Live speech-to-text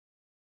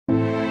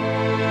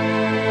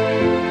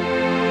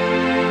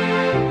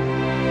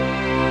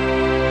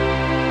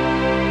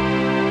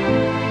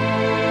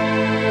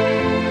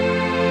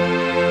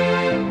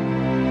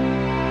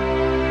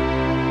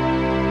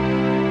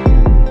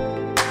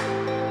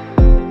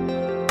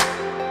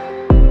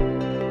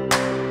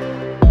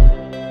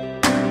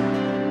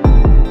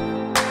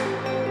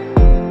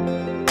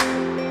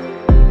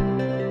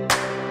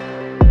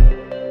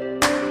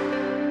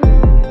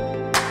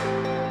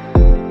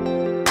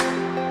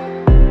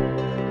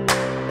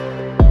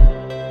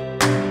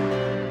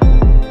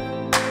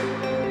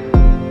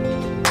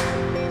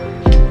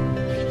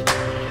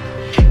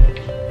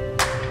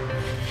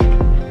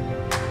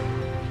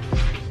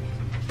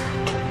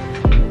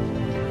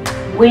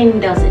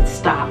When does it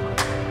stop?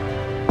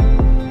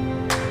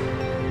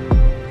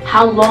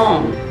 How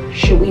long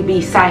should we be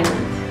silent?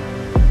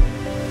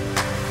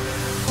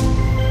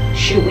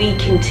 Should we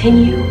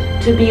continue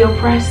to be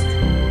oppressed?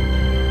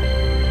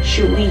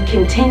 Should we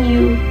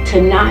continue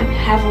to not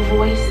have a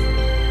voice?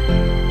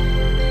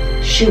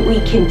 Should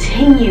we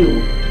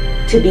continue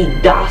to be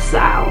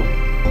docile?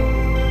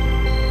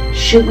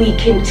 Should we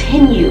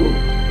continue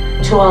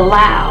to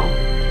allow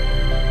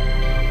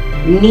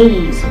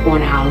knees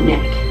on our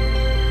neck?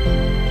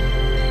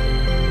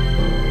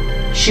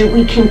 Should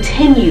we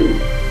continue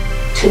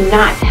to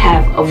not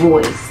have a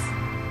voice?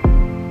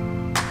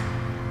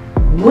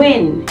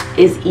 When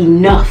is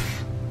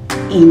enough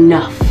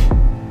enough?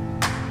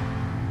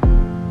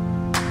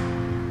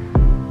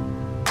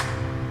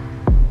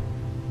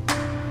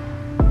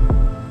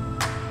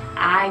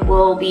 I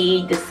will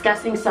be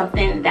discussing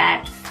something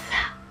that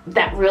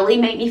really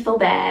made me feel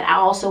bad. I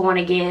also want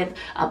to give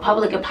a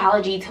public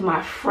apology to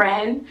my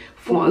friend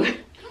for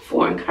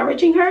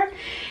encouraging her.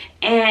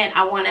 And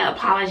I want to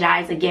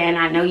apologize again.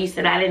 I know you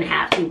said I didn't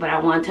have to, but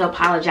I want to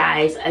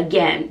apologize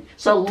again.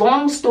 So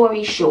long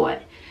story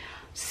short,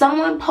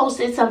 someone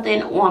posted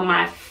something on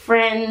my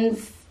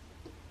friend's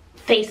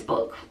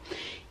Facebook,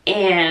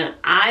 and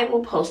I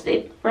will post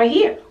it right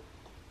here.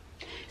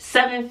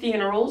 7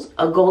 funerals,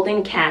 a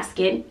golden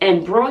casket,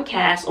 and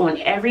broadcast on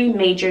every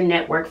major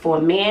network for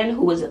a man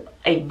who was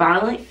a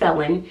violent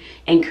felon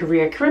and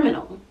career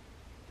criminal.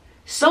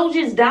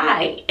 Soldiers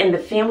die and the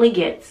family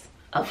gets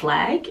a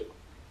flag.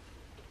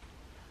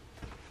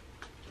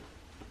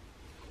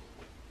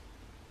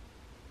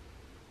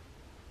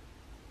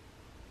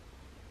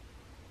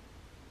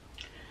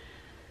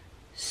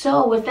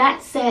 So with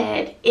that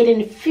said, it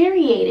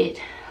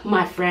infuriated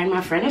my friend. My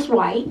friend is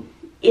white.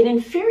 It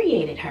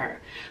infuriated her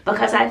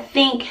because I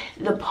think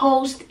the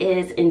post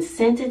is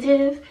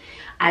insensitive.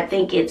 I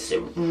think it's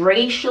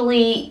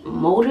racially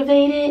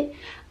motivated.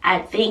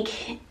 I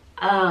think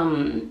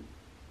it's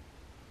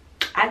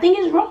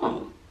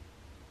wrong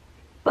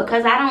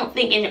because I don't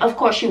think, and of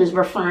course she was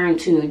referring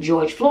to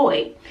George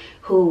Floyd,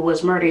 who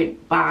was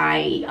murdered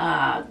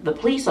by the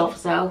police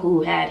officer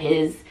who had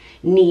his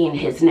knee in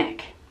his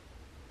neck.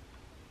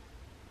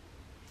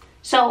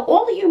 So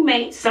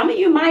some of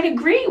you might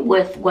agree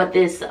with what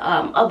this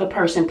other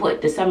person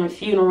put, the 7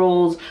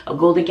 funerals, a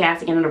golden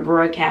casket, and a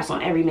broadcast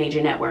on every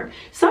major network.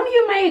 Some of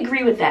you may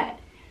agree with that,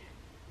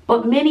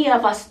 but many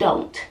of us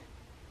don't.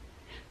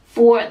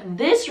 For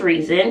this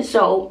reason,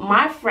 so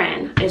my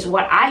friend is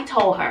what I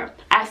told her.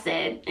 I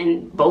said,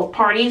 and both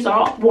parties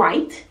are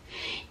white,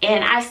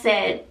 and I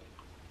said,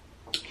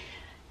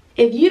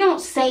 if you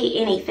don't say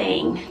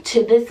anything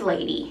to this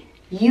lady,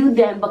 you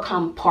then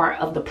become part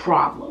of the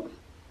problem.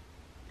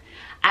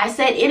 I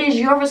said, it is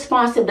your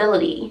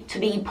responsibility to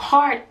be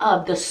part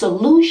of the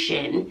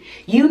solution.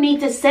 You need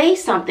to say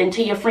something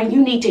to your friend.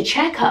 You need to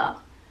check her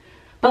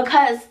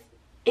because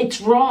it's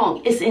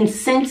wrong. It's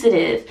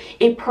insensitive.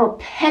 It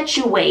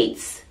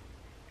perpetuates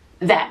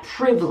that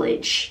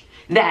privilege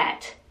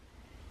that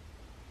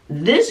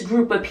this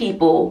group of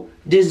people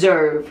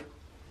deserve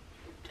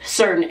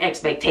certain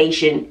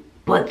expectation,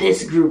 but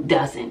this group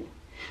doesn't.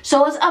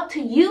 So it's up to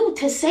you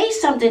to say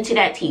something to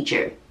that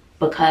teacher,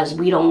 because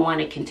we don't want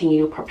to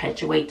continue to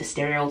perpetuate the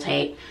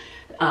stereotype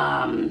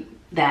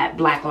that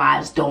Black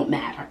lives don't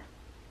matter.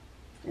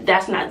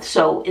 That's not,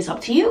 so it's up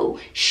to you.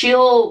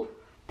 She'll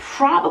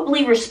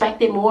probably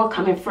respect it more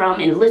coming from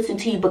and listen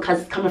to you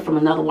because it's coming from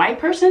another white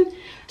person.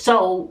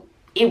 So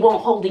it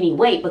won't hold any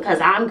weight because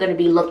I'm going to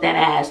be looked at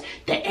as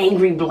the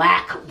angry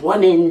Black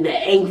woman, the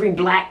angry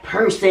Black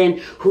person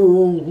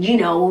who, you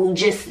know,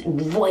 just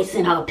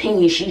voicing her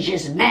opinion. She's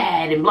just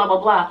mad and blah, blah,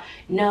 blah.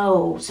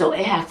 No, so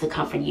it has to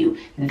come from you.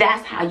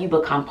 That's how you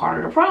become part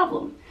of the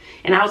problem.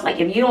 And I was like,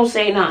 if you don't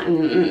say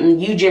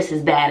nothing, you just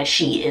as bad as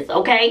she is,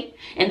 okay?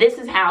 And this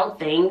is how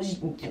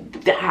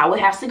how it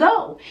has to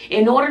go.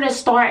 In order to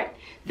start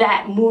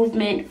that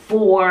movement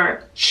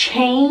for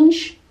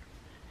change,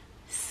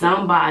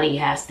 somebody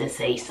has to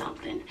say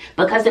something.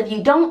 Because if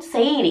you don't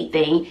say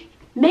anything,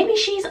 maybe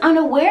she's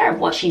unaware of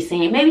what she's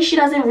saying. Maybe she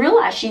doesn't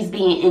realize she's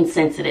being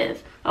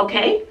insensitive,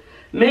 okay?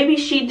 Maybe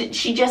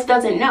she just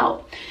doesn't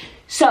know.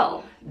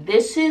 So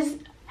this is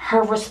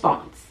her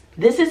response.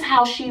 This is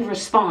how she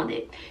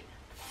responded.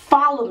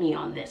 Follow me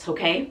on this,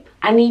 okay?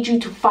 I need you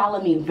to follow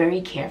me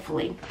very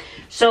carefully.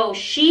 So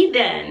she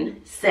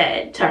then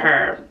said to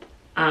her,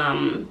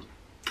 and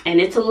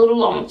it's a little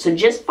long, so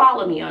just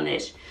follow me on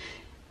this.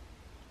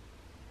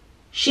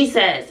 She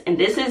says, and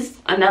this is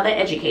another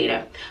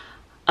educator,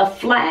 a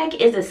flag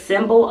is a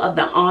symbol of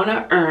the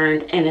honor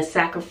earned and a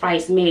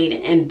sacrifice made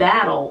in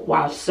battle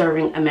while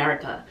serving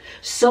America.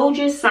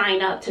 Soldiers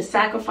sign up to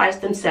sacrifice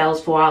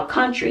themselves for our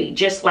country,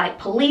 just like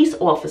police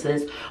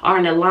officers are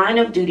in a line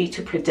of duty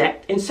to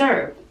protect and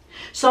serve.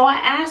 So I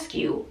ask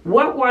you,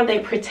 what were they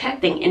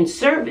protecting and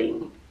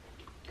serving?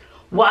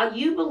 While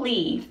you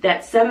believe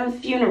that 7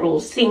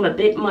 funerals seem a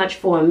bit much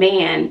for a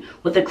man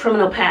with a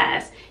criminal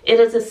past,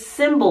 it is a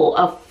symbol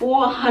of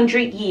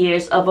 400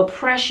 years of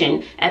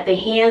oppression at the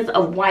hands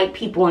of white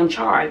people in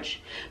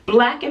charge.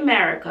 Black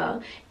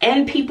America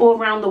and people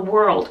around the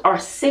world are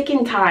sick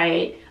and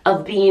tired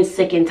of being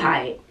sick and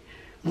tired.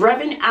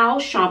 Reverend Al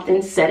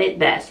Sharpton said it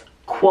best,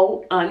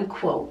 quote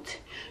unquote.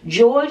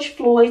 George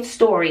Floyd's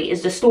story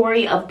is the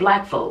story of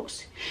black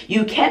folks.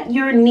 You kept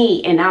your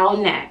knee in our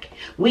neck.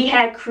 We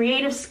had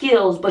creative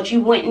skills, but you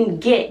wouldn't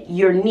get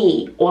your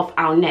knee off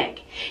our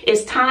neck.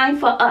 It's time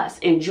for us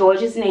in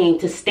George's name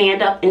to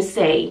stand up and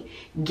say,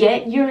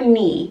 get your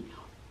knee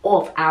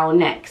off our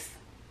necks.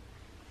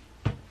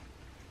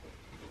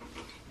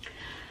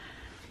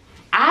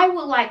 I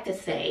would like to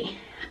say,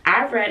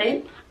 I read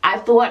it. I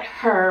thought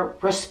her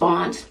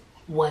response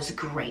was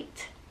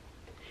great.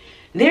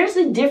 There's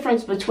a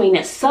difference between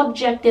a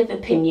subjective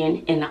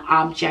opinion and an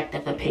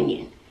objective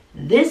opinion.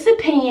 This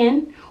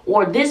opinion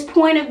or this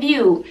point of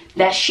view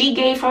that she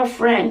gave her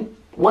friend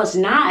was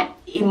not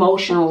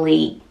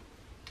emotionally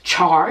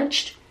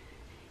charged.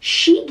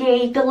 She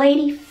gave the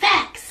lady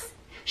facts.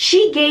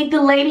 She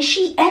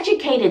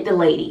educated the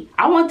lady.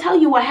 I want to tell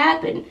you what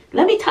happened.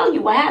 Let me tell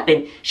you what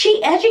happened.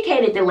 She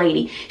educated the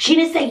lady. She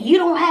didn't say, you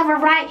don't have a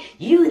right,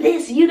 you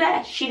this, you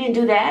that. She didn't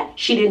do that.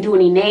 She didn't do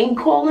any name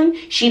calling.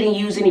 She didn't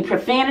use any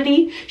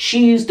profanity.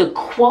 She used a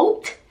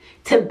quote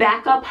to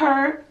back up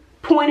her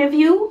point of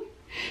view.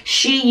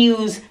 She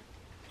used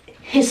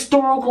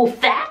historical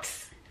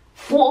facts,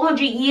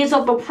 400 years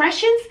of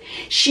oppressions.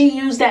 She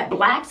used that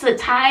blacks are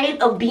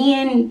tired of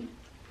being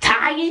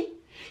tired.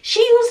 She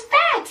used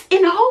facts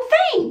in the whole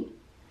thing.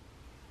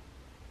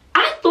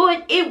 I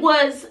thought it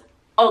was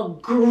a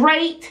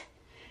great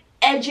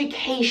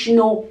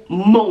educational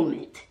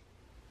moment.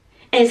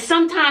 And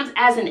sometimes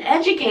as an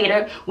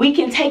educator, we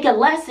can take a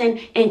lesson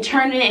and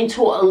turn it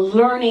into a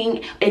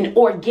learning, an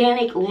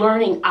organic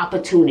learning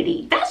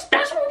opportunity.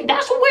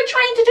 That's what we're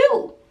trying to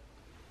do.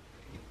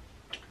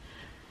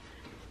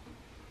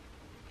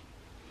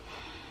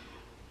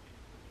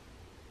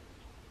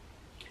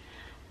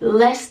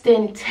 Less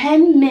than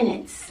 10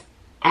 minutes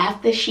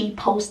after she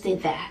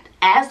posted that,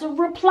 as a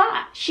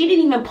reply, she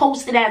didn't even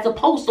post it as a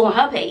post on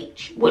her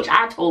page, which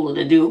I told her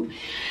to do,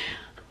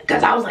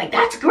 because I was like,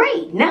 that's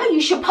great. Now you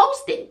should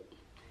post it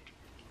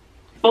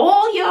for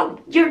all your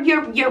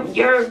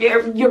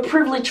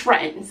privileged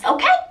friends,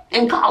 okay,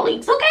 and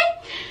colleagues, okay.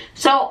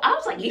 So I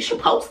was like, you should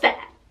post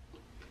that.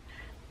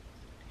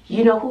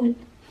 You know who? Ring,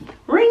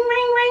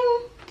 ring,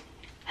 ring.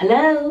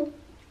 Hello.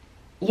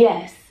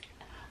 Yes.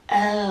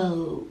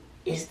 Oh.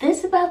 Is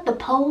this about the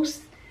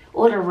post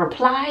or the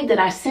reply that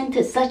I sent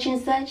to such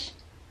and such?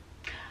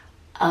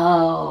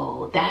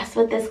 Oh, that's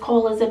what this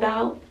call is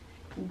about?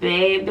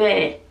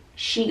 Baby,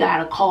 she got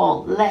a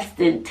call less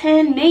than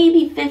 10,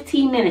 maybe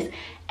 15 minutes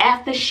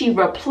after she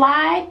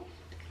replied.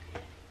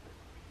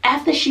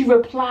 After she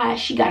replied,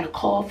 she got a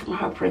call from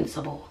her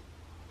principal.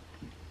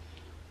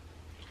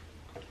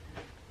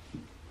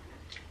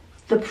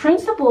 The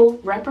principal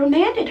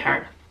reprimanded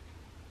her.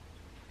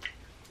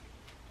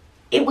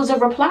 It was a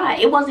reply.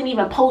 It wasn't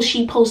even a post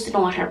she posted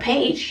on her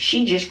page.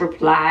 She just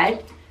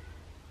replied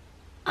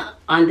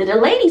under the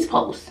lady's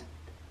post.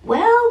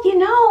 Well, you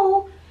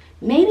know,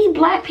 maybe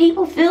black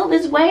people feel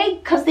this way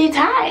because they're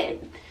tired.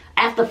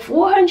 After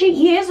 400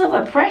 years of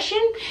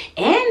oppression,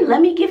 and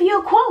let me give you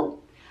a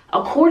quote.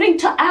 According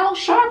to Al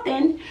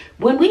Sharpton,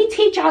 when we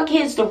teach our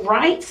kids to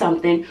write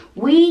something,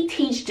 we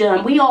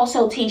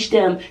also teach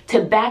them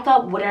to back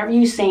up whatever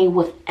you're saying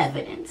with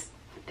evidence.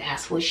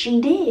 That's what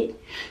she did.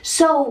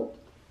 So,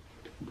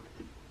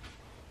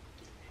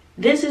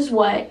 this is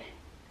what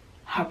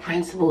her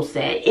principal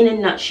said in a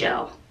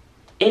nutshell.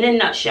 In a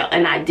nutshell.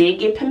 And I did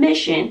get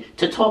permission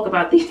to talk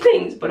about these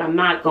things, but I'm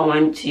not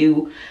going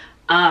to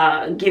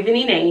give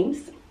any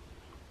names.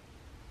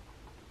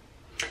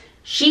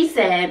 She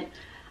said,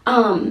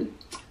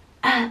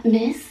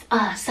 Miss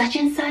such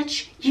and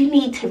such, you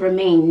need to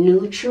remain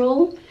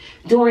neutral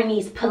during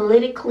these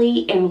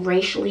politically and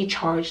racially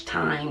charged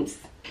times.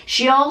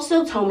 She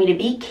also told me to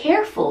be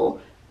careful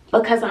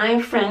because I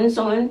am friends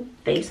on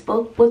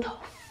Facebook with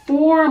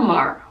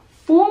former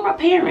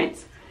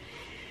parents.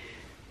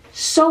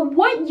 So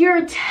what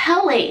you're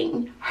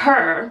telling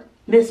her,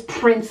 Miss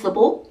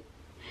Principal,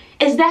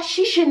 is that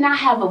she should not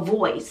have a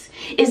voice,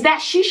 is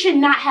that she should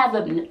not have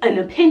an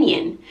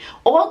opinion.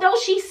 Although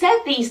she said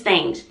these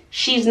things,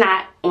 she's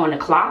not on the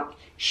clock.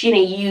 She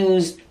didn't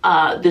use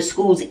the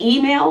school's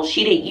email.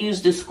 She didn't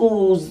use the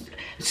school's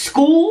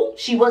school.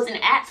 She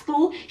wasn't at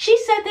school. She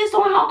said this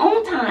on her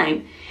own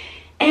time.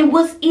 And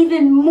what's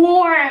even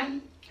more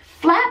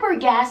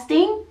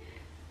flabbergasting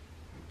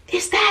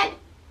is that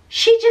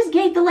she just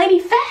gave the lady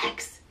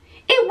facts.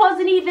 It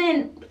wasn't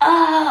even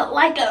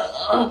like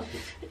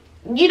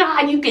you know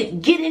how you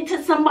could get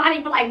into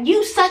somebody like,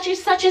 you such and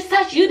such and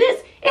such, you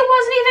this. It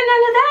wasn't even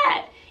none of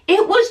that.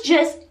 It was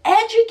just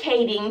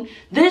educating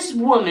this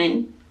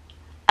woman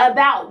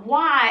about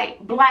why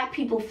black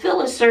people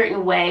feel a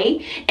certain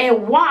way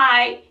and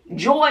why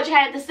George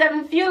had the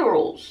 7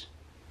 funerals.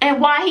 and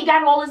why he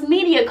got all his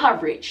media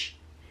coverage.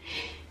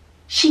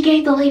 She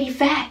gave the lady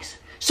facts.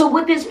 So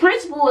what this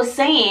principal is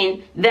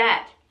saying,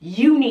 that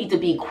you need to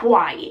be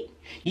quiet.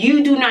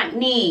 You do not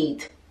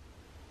need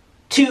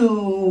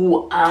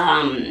to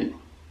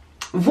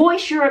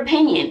voice your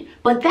opinion.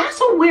 But that's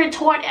what we're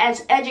taught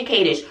as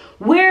educators.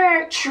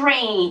 We're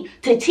trained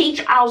to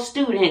teach our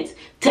students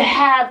to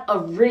have a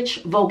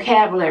rich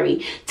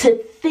vocabulary, to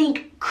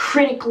think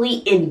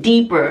critically and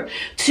deeper,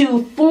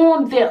 to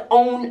form their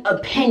own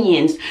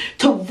opinions,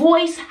 to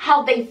voice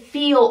how they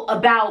feel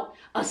about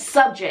a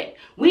subject.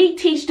 We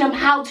teach them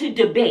how to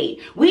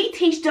debate. We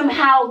teach them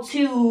how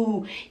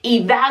to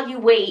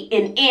evaluate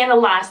and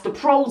analyze the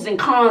pros and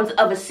cons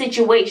of a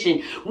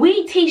situation.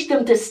 We teach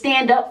them to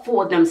stand up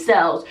for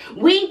themselves.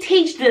 We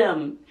teach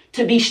them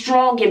to be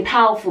strong and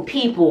powerful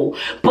people.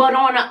 But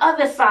on the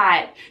other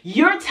side,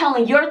 you're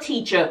telling your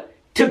teacher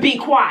to be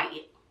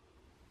quiet.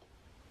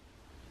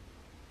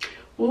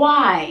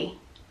 Why,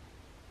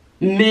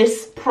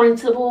 Miss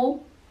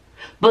Principal?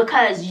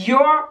 Because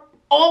you're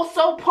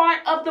also part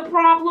of the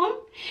problem.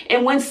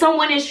 And when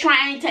someone is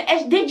trying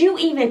to, did you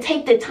even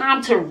take the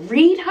time to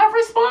read her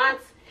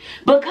response?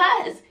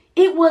 Because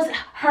it was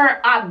her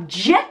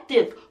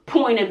objective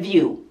point of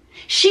view.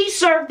 She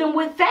served them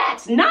with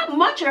facts, not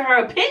much of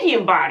her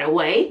opinion, by the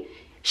way.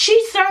 She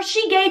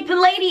gave the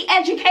lady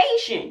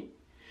education.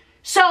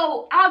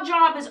 So our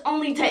job is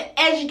only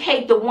to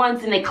educate the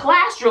ones in the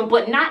classroom,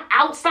 but not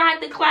outside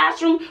the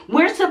classroom.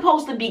 We're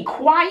supposed to be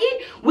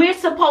quiet. We're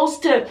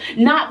supposed to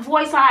not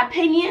voice our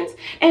opinions.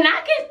 And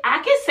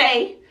I can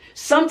say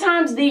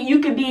sometimes you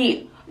could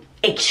be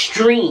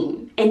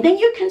extreme, and then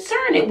you're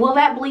concerned, will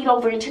that bleed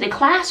over into the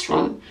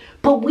classroom?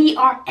 But we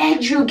are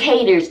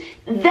educators.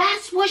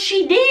 That's what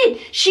she did.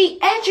 She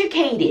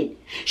educated.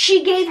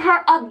 She gave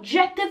her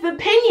objective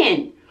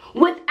opinion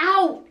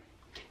without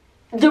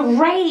the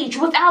rage,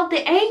 without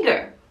the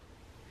anger.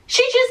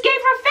 She just gave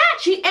her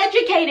facts. She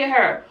educated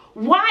her.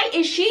 Why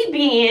is she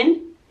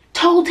being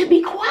told to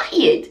be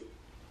quiet?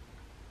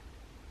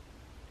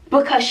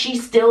 Because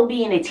she's still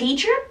being a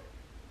teacher?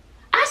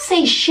 I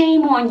say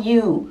shame on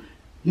you,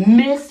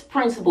 Miss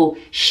Principal.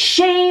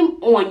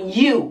 Shame on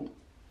you.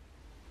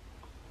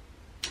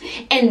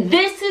 And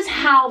this is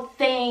how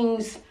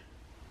things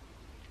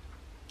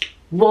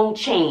won't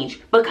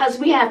change, because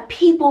we have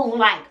people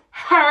like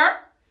her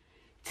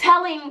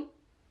telling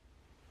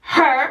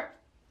her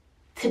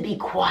to be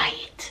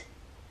quiet.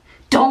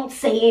 Don't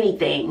say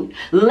anything.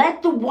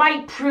 Let the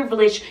white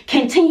privilege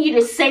continue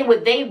to say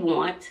what they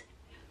want,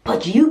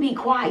 but you be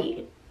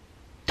quiet.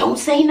 Don't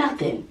say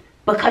nothing,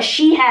 because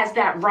she has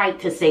that right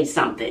to say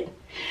something.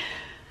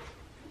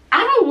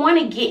 I don't want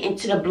to get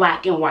into the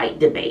black and white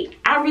debate.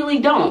 I really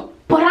don't.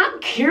 But I'm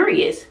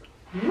curious,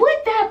 would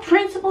that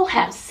principal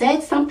have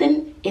said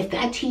something if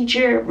that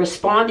teacher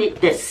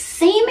responded the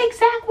same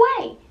exact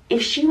way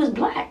if she was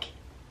black?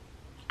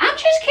 I'm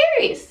just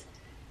curious.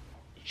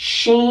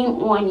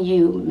 Shame on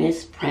you,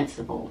 Miss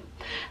Principal.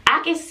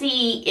 I can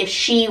see if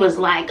she was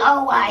like,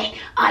 oh,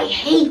 I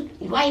hate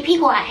white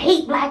people, I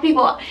hate black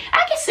people.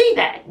 I can see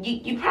that.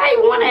 You probably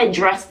want to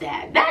address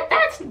that.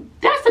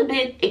 That's a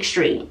bit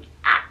extreme.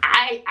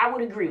 I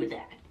would agree with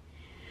that.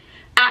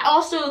 I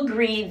also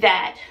agree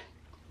that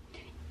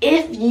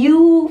if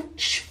you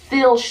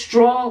feel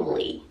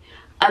strongly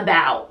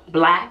about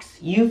blacks,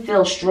 you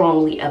feel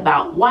strongly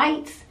about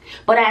whites,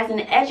 but as an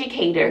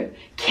educator,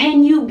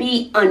 can you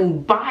be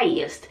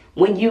unbiased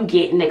when you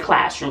get in the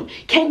classroom?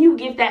 Can you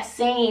give that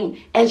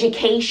same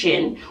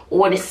education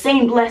or the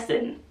same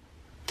lesson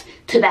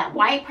to that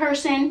white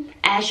person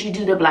as you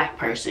do the black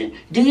person?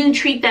 Do you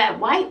treat that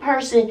white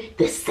person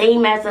the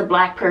same as a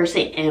black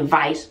person and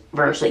vice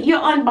versa?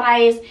 You're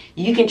unbiased.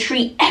 You can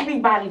treat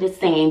everybody the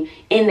same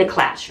in the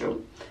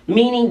classroom.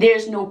 Meaning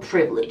there's no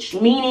privilege.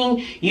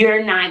 Meaning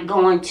you're not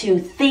going to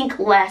think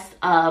less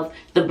of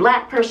the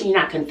black person. You're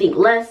not going to think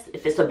less.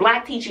 If it's a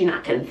black teacher, you're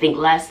not going to think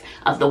less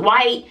of the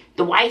white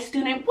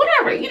student,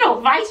 whatever,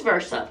 vice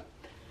versa.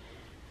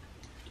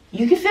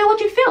 You can feel what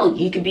you feel.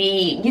 You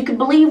can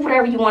believe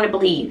whatever you want to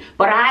believe.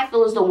 But I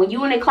feel as though when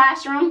you're in a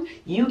classroom,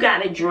 you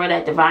got to draw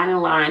that dividing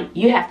line.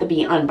 You have to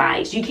be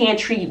unbiased. You can't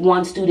treat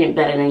one student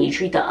better than you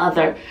treat the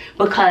other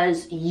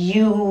because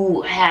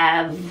you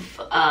have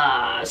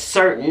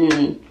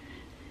certain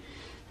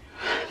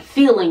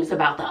feelings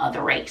about the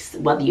other race.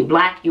 Whether you're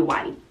black, you're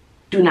white.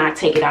 Do not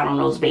take it out on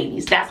those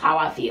babies. That's how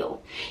I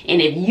feel.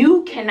 And if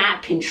you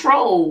cannot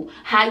control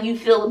how you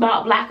feel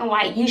about black and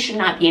white, you should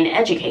not be an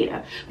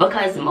educator.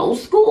 Because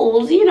most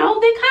schools, they're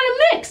kind of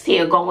mixed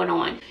here going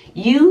on.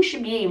 You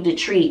should be able to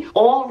treat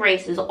all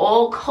races,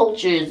 all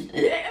cultures,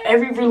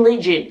 every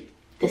religion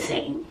the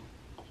same.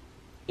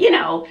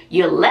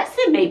 Your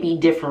lesson may be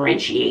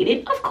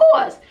differentiated, of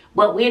course.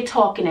 But we're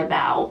talking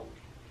about,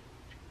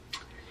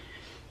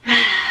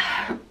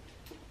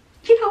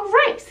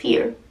 race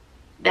here.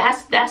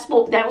 That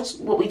was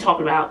what we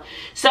talked about.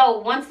 So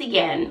once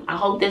again, I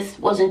hope this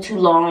wasn't too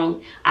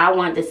long. I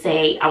wanted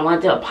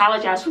to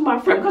apologize for my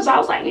friend because I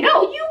was like,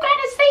 no, you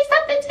gotta say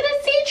something to the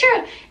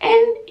teacher.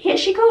 And here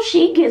she goes.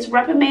 She gets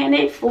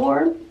reprimanded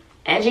for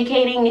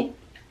educating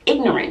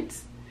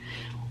ignorance.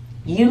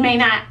 You may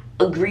not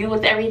agree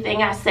with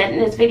everything I said in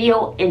this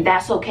video, and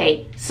that's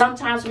okay.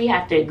 Sometimes we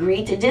have to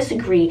agree to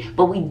disagree,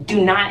 but we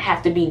do not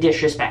have to be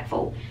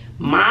disrespectful.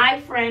 My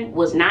friend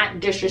was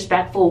not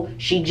disrespectful.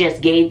 She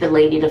just gave the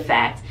lady the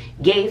facts,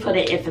 gave her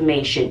the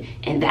information,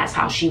 and that's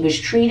how she was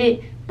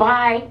treated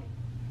by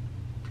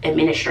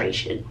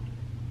administration.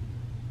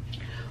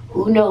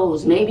 Who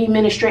knows? Maybe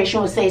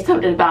administration will say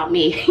something about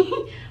me.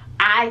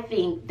 I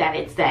think that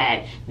it's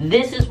sad.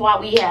 This is why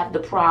we have the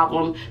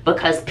problem,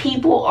 because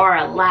people are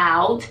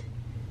allowed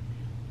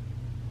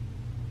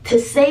to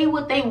say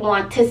what they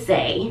want to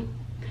say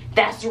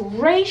that's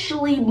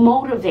racially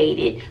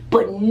motivated,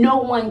 but no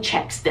one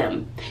checks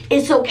them.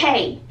 It's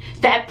okay.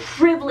 That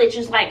privilege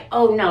is like,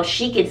 oh no,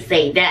 she can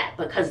say that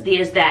because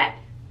there's that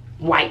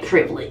white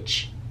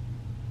privilege.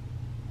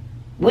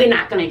 We're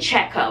not going to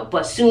check her,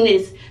 but soon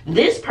as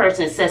this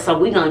person says so,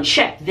 we're going to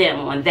check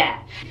them on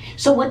that.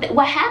 So what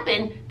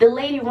happened, the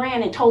lady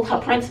ran and told her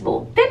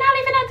principal, they're not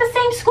even at the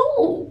same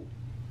school.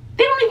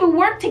 They don't even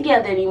work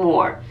together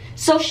anymore.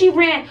 So she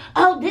ran,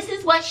 oh, this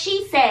is what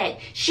she said.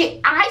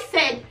 I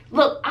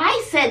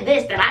said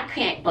this, that I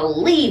can't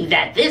believe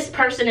that this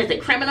person is a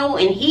criminal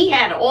and he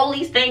had all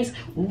these things.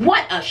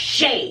 What a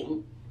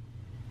shame.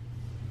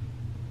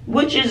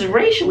 Which is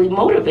racially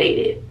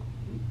motivated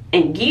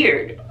and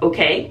geared,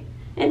 okay?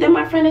 And then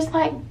my friend is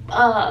like,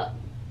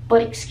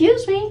 but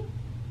excuse me,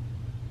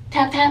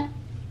 tap, tap,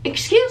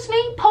 excuse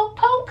me, poke,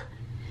 poke.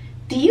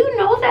 Do you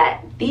know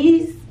that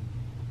these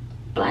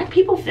black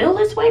people feel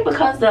this way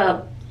because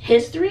of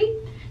history,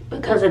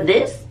 because of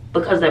this,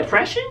 because of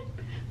oppression?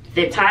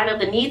 They're tired of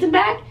the knees and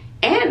back.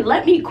 And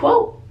let me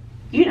quote,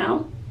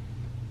 Al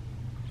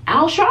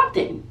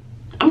Sharpton.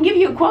 I'm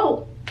giving you a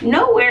quote.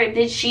 Nowhere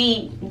did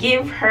she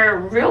give her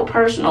real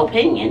personal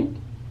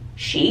opinion.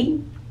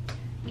 She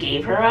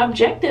gave her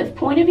objective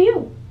point of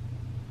view.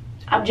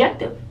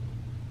 Objective.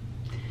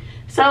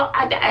 So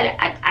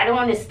I don't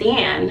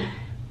understand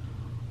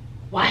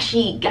why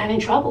she got in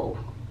trouble.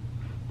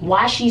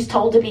 Why she's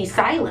told to be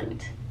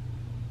silent.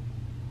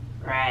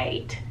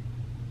 Right.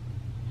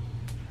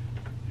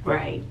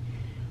 Right.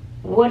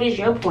 What is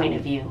your point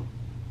of view?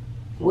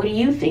 What do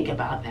you think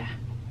about that?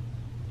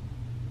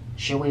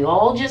 Should we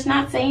all just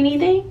not say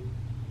anything?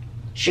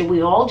 Should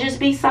we all just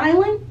be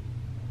silent?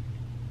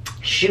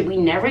 Should we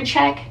never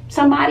check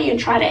somebody and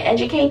try to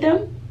educate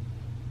them?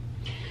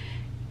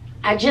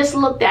 I just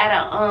looked at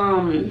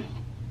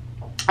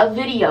a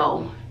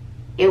video.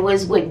 It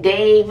was with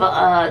Dave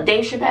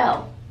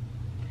Chappelle.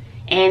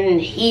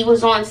 And he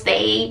was on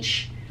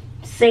stage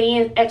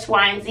saying X,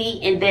 Y, and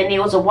Z. And then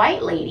there was a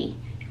white lady,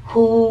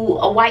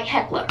 a white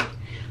heckler,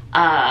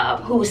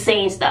 who was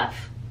saying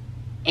stuff.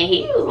 And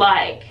he was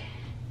like,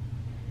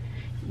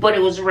 but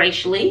it was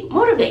racially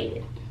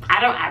motivated.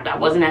 I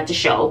wasn't at the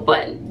show,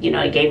 but, he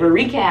gave a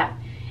recap.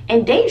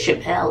 And Dave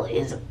Chappelle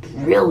is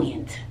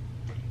brilliant.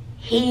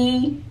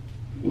 He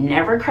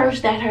never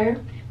cursed at her,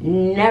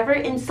 never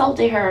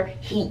insulted her.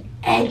 He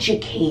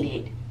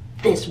educated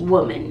this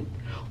woman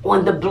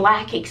on the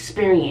black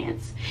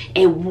experience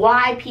and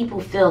why people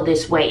feel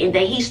this way. And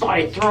then he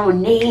started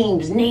throwing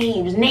names,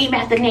 name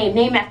after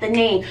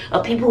name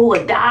of people who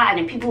had died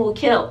and people who were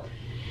killed.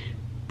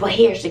 But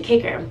here's the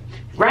kicker,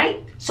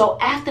 right? So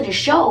after the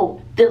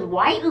show, the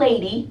white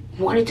lady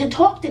wanted to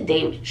talk to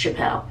Dave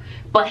Chappelle,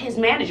 but his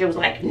manager was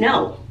like,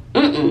 no,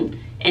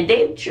 And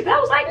Dave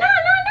Chappelle was like, no,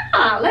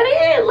 let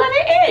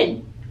it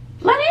in.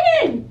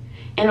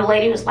 And the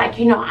lady was like,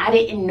 I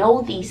didn't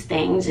know these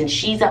things. And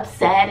she's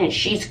upset and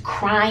she's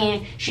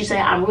crying. She said,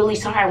 I'm really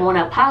sorry. I want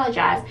to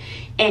apologize.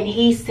 And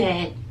he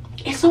said,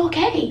 it's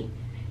okay.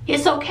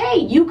 It's okay.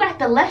 You got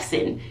the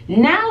lesson.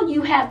 Now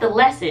you have the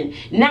lesson.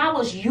 Now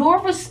it's your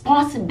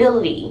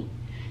responsibility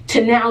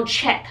to now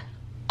check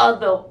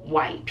other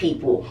white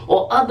people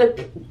or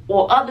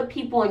other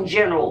people in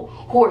general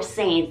who are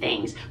saying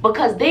things,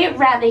 because they'd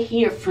rather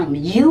hear from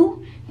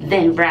you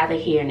than rather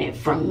hearing it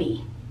from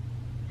me.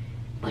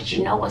 But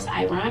you know what's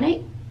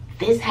ironic?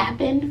 This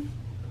happened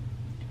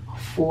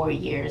 4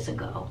 years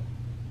ago.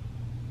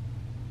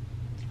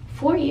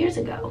 4 years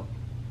ago.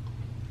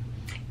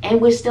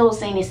 And we're still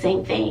saying the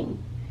same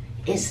thing.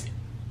 It's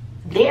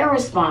their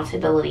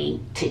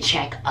responsibility to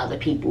check other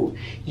people.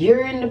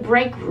 You're in the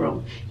break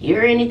room.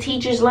 You're in the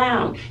teacher's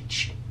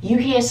lounge. You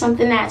hear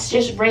something that's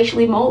just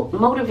racially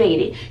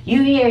motivated.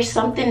 You hear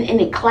something in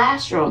the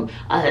classroom,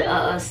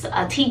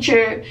 a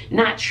teacher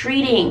not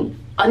treating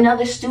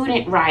another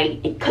student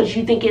right because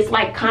you think it's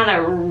like kind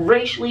of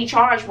racially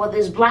charged, whether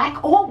it's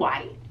black or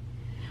white.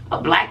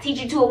 A black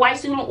teacher to a white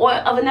student or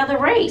of another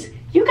race.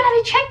 You got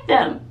to check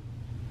them.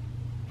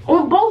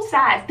 On both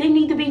sides, they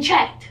need to be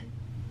checked.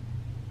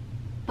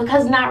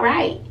 Because it's not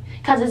right.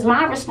 Because it's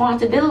my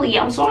responsibility,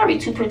 I'm sorry,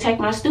 to protect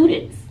my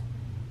students.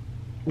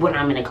 When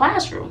I'm in a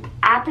classroom,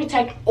 I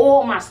protect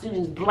all my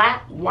students,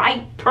 black,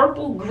 white,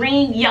 purple,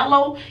 green,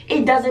 yellow.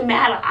 It doesn't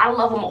matter. I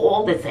love them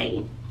all the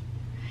same.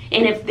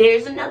 And if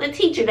there's another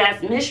teacher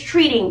that's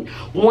mistreating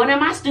one of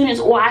my students,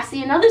 or I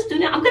see another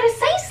student, I'm going to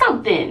say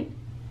something.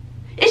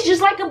 It's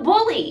just like a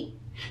bully.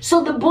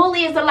 So the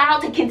bully is allowed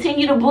to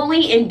continue to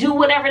bully and do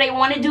whatever they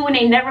want to do and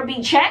they never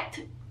be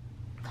checked?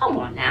 Come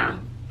on now.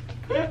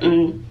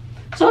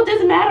 So it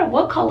doesn't matter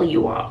what color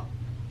you are.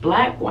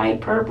 Black,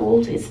 white,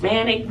 purple,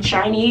 Hispanic,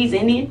 Chinese,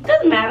 Indian.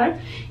 Doesn't matter.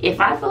 If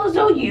I feel as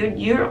though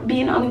you're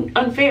being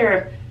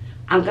unfair,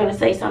 I'm going to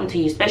say something to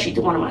you, especially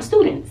to one of my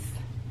students.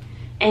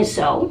 And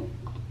so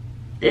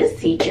this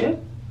teacher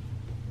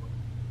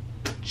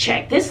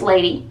checked this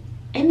lady,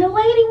 and the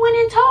lady went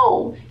and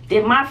told.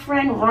 Did my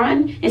friend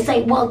run and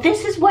say, well,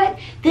 this is what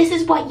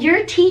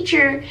your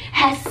teacher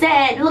has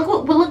said.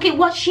 Look at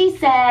what she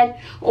said,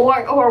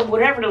 or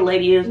whatever the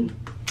lady is.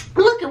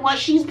 Look at what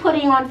she's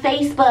putting on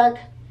Facebook.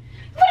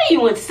 What are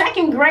you, in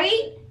second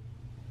grade?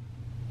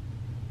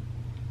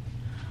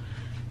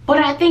 But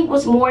I think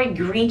what's more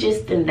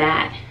egregious than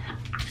that,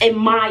 in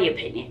my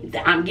opinion,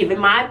 I'm giving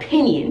my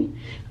opinion,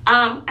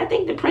 I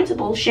think the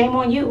principal, shame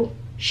on you.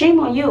 Shame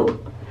on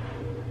you.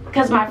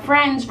 Because my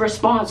friend's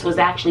response was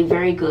actually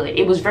very good.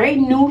 It was very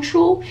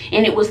neutral,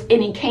 and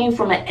it came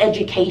from an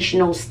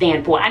educational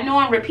standpoint. I know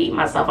I'm repeating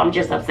myself, I'm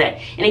just upset.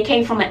 And it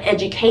came from an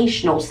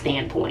educational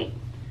standpoint.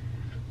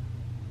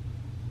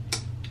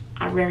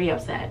 I'm very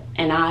upset,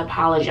 and I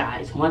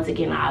apologize. Once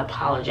again, I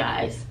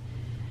apologize.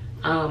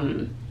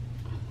 I'm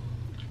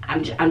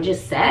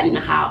just saddened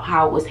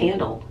how it was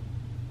handled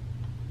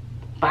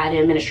by the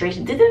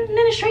administration. Did the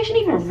administration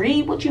even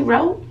read what you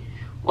wrote?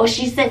 Or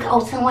she said, oh,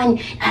 someone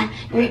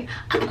who runs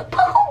to the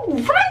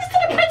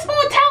principal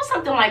and tells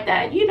something like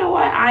that. You know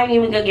what? I ain't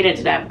even gonna get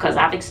into that because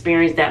I've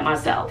experienced that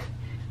myself.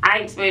 I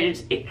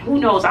experienced it. Who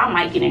knows? I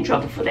might get in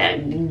trouble for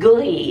that. Go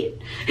ahead.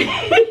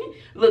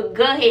 Look,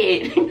 go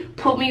ahead.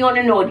 Put me on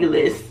the naughty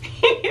list.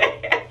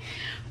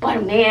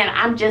 But man,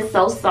 I'm just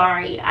so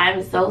sorry.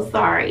 I'm so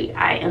sorry.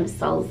 I am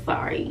so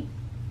sorry.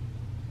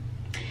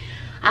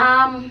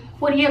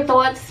 What are your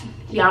thoughts?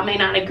 Y'all may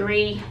not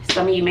agree.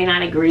 Some of you may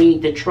not agree.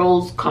 The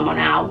trolls, come on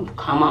out.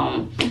 Come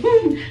on.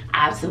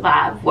 I've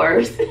survived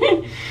worse.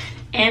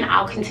 And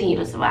I'll continue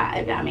to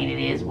survive. I mean, it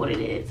is what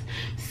it is.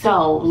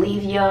 So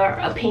leave your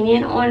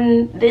opinion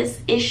on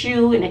this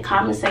issue in the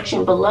comment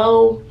section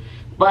below.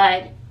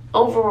 But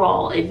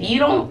overall, if you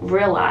don't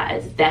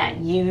realize that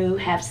you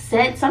have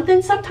said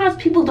something, sometimes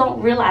people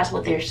don't realize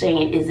what they're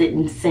saying is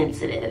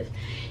insensitive.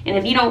 And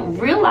if you don't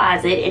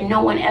realize it and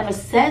no one ever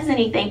says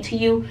anything to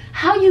you,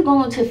 how are you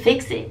going to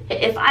fix it?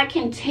 If I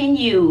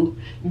continue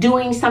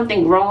doing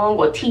something wrong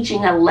or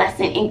teaching a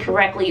lesson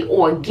incorrectly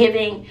or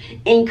giving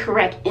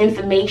incorrect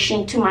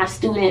information to my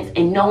students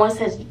and no one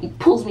says,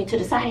 pulls me to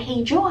the side,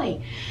 hey Joy,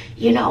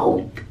 you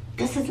know,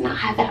 this is not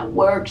how that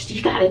works.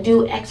 You got to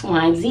do X,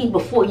 Y, and Z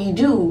before you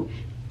do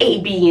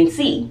A, B, and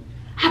C.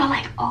 I'm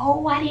like,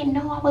 oh, I didn't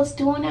know I was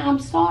doing that. I'm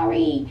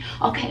sorry.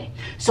 Okay,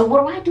 so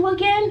what do I do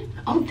again?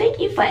 Oh, thank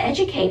you for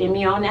educating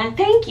me on that.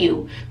 Thank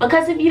you.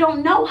 Because if you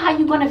don't know, how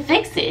you going to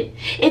fix it?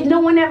 If no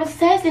one ever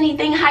says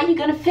anything, how you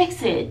going to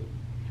fix it?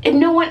 If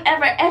no one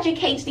ever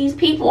educates these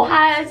people,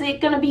 how is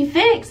it going to be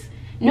fixed?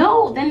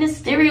 No, then the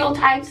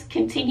stereotypes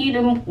continue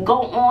to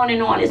go on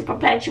and on. It's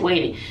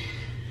perpetuated.